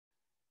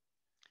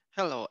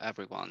Hello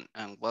everyone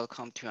and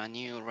welcome to a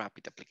new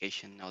rapid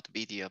application note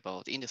video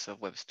about InduSoft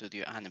Web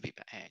Studio and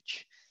AVEVA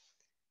Edge.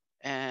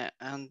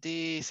 On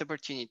this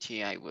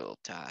opportunity I will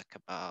talk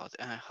about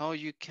how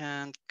you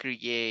can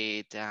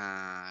create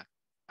uh,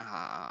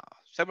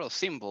 several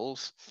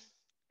symbols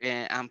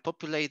and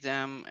populate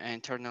them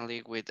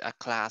internally with a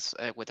class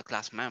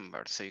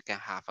member. So you can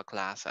have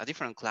a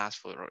different class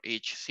for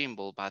each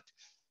symbol, but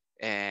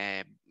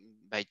uh,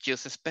 by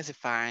just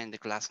specifying the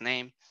class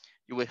name,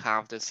 you will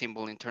have the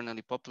symbol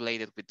internally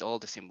populated with all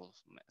the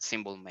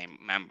symbol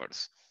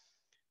members.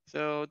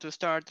 So to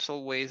start, as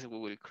always, we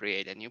will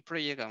create a new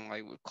project and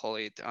I will call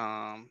it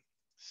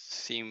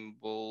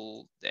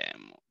symbol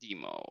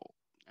demo.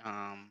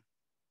 Um,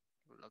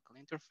 Local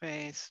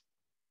interface.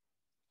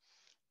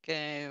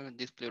 Okay,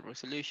 display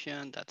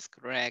resolution, that's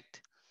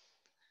correct.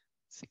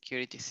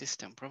 Security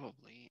system,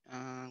 probably.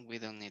 We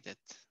don't need it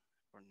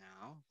for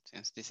now,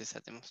 since this is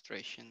a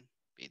demonstration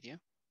video.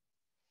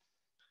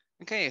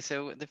 Okay,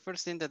 so the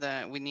first thing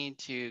that we need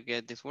to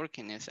get this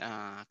working is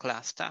a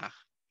class tag.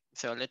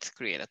 So let's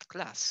create a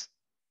class.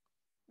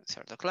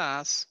 Insert a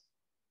class.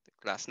 The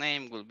class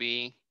name will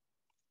be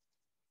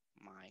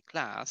my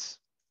class.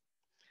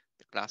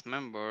 The class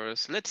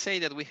members. Let's say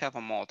that we have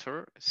a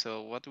motor.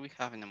 So what we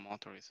have in a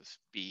motor is a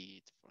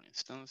speed, for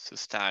instance, a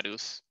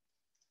status,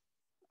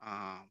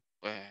 uh,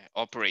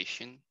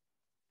 operation,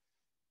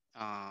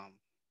 um,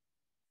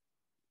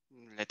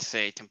 let's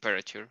say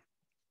temperature.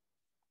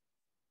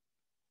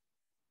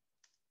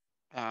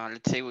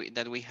 Let's say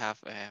that we have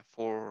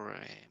four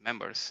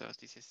members. So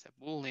this is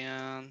a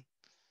Boolean,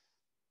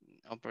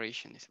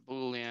 operation is a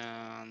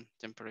Boolean,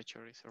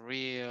 temperature is a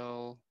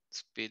real,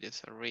 speed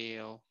is a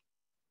real.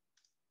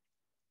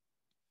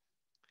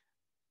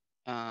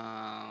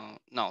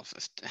 No,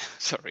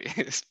 sorry,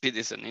 speed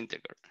is an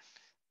integer.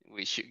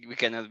 We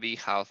cannot be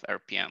half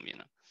RPM, you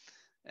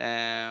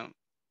know.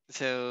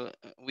 So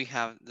we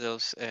have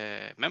those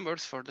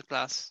members for the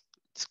class.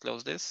 Let's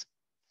close this.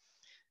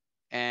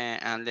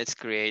 And let's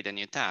create a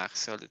new tag.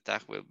 So the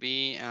tag will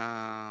be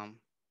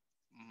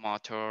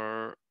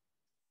motor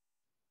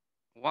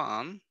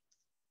 1,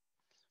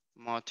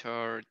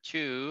 motor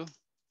 2,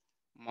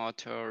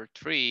 motor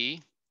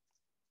 3,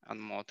 and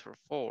motor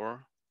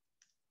 4.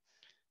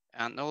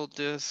 And all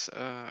these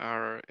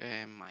are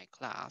my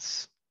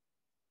class.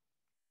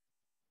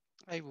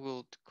 I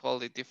would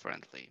call it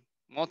differently,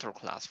 motor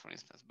class, for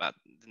instance, but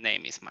the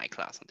name is my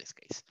class in this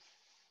case.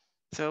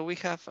 So we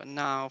have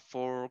now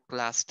 4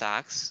 class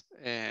tags.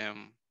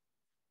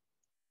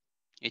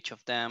 Each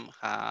of them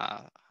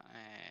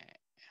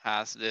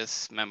has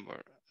this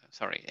member,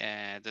 sorry,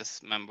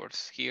 this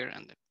members here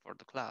and for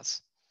the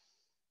class.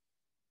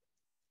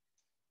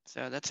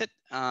 So that's it.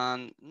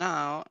 And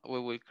now we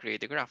will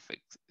create the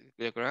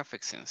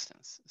graphics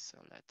instance. So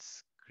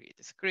let's create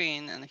a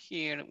screen, and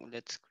here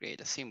let's create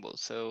a symbol.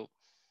 So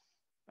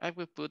I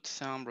will put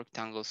some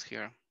rectangles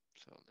here.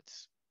 So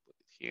let's put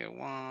it here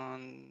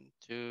 1,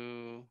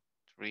 2,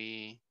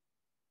 3,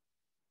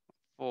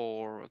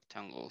 4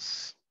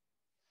 rectangles.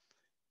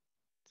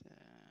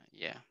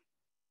 Yeah,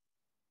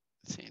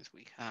 since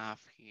we have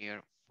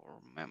here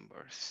 4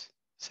 members,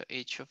 so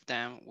each of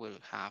them will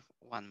have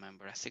 1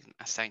 member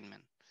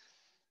assignment.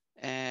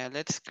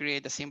 Let's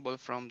create a symbol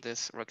from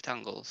these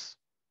rectangles.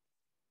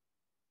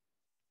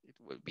 It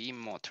will be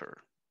motor,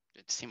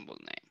 the symbol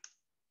name.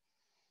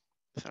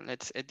 So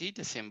let's edit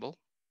the symbol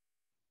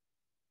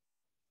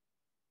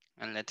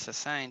and let's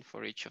assign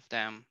for each of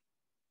them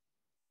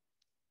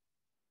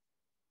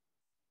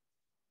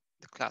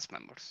the class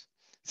members.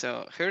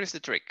 So here is the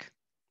trick.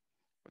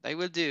 What I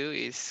will do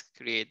is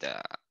create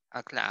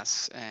a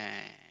class,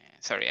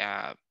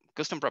 a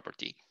custom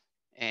property.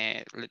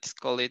 Let's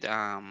call it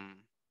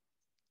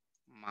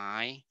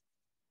my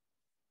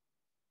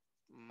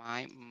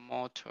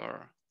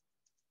motor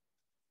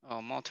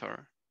or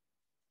motor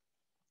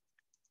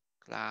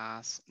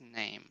class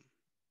name.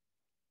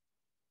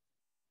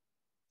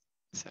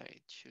 So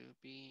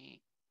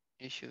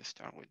it should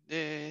start with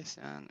this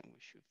and we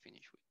should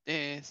finish with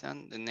this,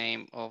 and the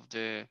name of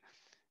the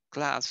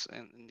class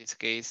in this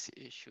case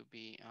it should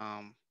be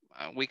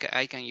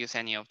I can use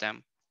any of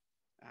them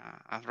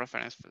as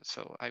reference,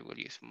 so I will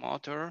use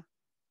motor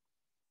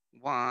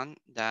 1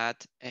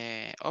 that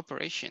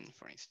operation,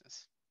 for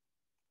instance.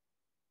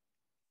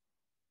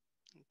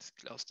 Let's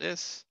close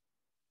this.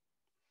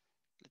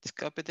 Let's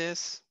copy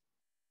this.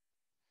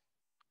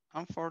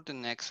 And for the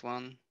next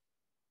one,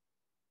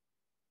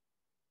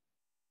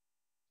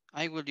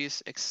 I will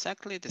use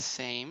exactly the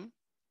same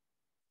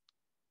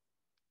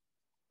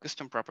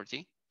custom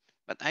property,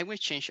 but I will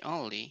change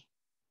only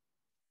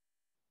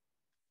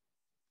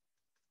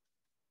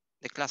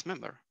the class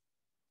member.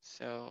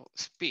 So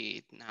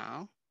speed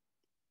now.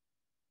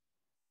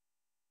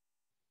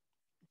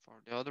 For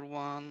the other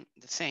one,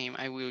 the same.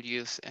 I will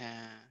use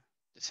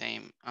the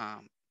same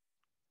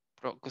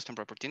custom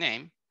property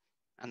name,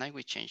 and I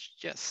will change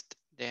just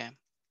the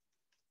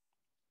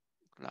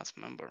class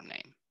member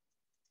name,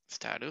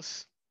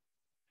 status,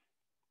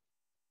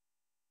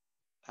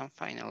 and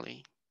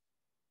finally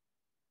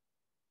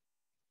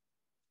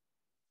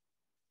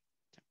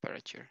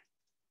temperature.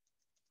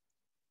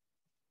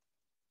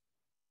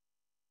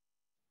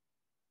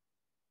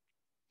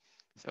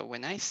 So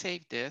when I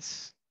save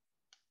this,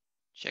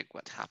 check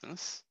what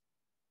happens.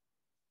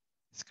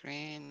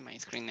 Screen, my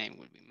screen name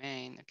will be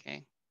main,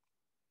 okay.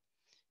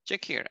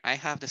 Check here, I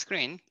have the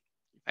screen.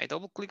 If I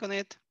double click on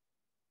it,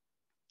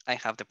 I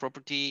have the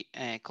property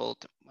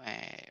called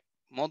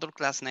motor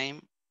class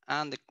name,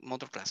 and the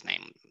motor class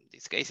name, in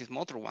this case is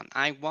motor one.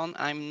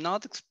 I'm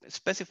not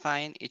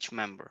specifying each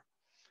member.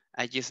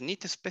 I just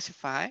need to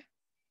specify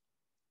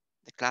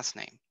the class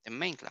name, the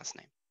main class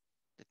name,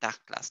 the tag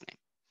class name.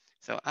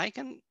 So I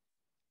can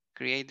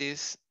create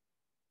this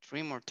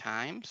 3 more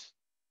times.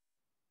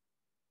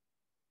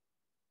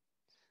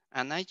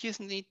 And I just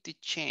need to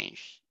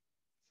change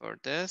for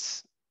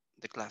this,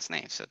 the class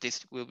name. So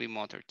this will be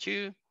motor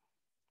 2.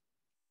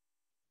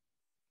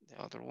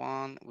 The other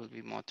one will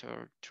be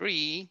motor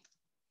 3.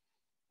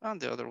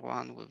 And the other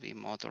one will be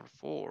motor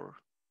 4.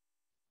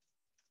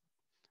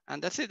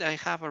 And that's it. I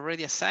have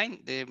already assigned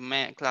the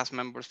class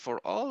members for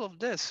all of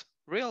this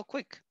real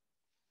quick.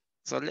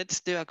 So let's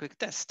do a quick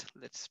test.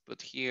 Let's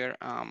put here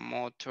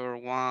motor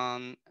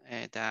 1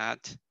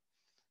 that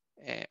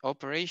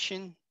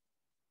operation,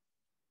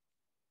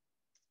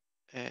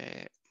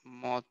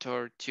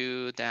 motor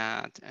 2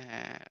 that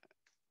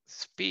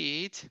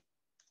speed,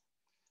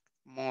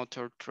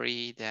 motor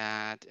 3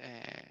 that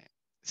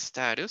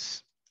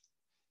status,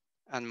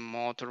 and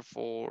motor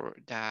 4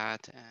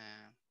 that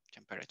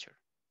temperature.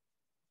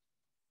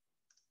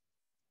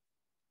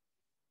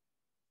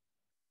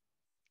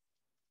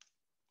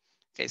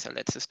 Okay, so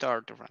let's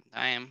start the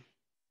runtime.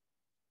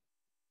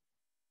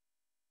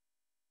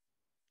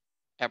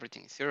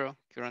 Everything is 0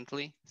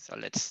 currently, so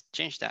let's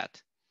change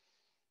that.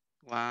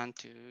 1,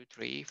 2,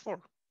 3, 4.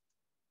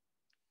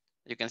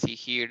 You can see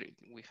here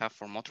we have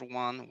for motor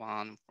 1,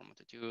 1 for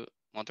motor 2,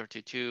 motor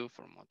 2, 2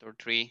 for motor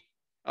 3.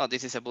 Oh,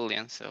 this is a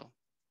boolean, so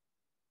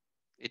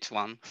it's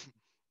 1.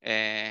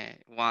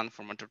 1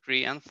 for motor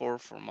 3 and 4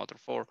 for motor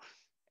 4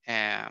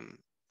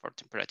 for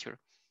temperature.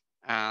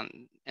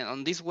 And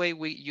on this way,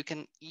 you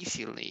can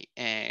easily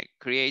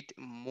create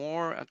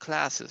more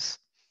classes,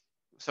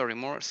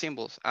 more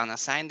symbols, and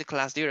assign the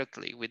class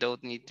directly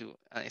without need to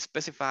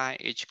specify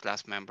each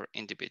class member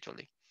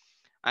individually.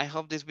 I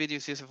hope this video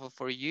is useful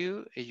for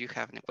you. If you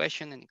have any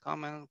question, any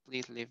comment,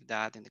 please leave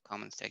that in the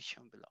comment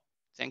section below.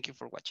 Thank you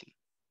for watching.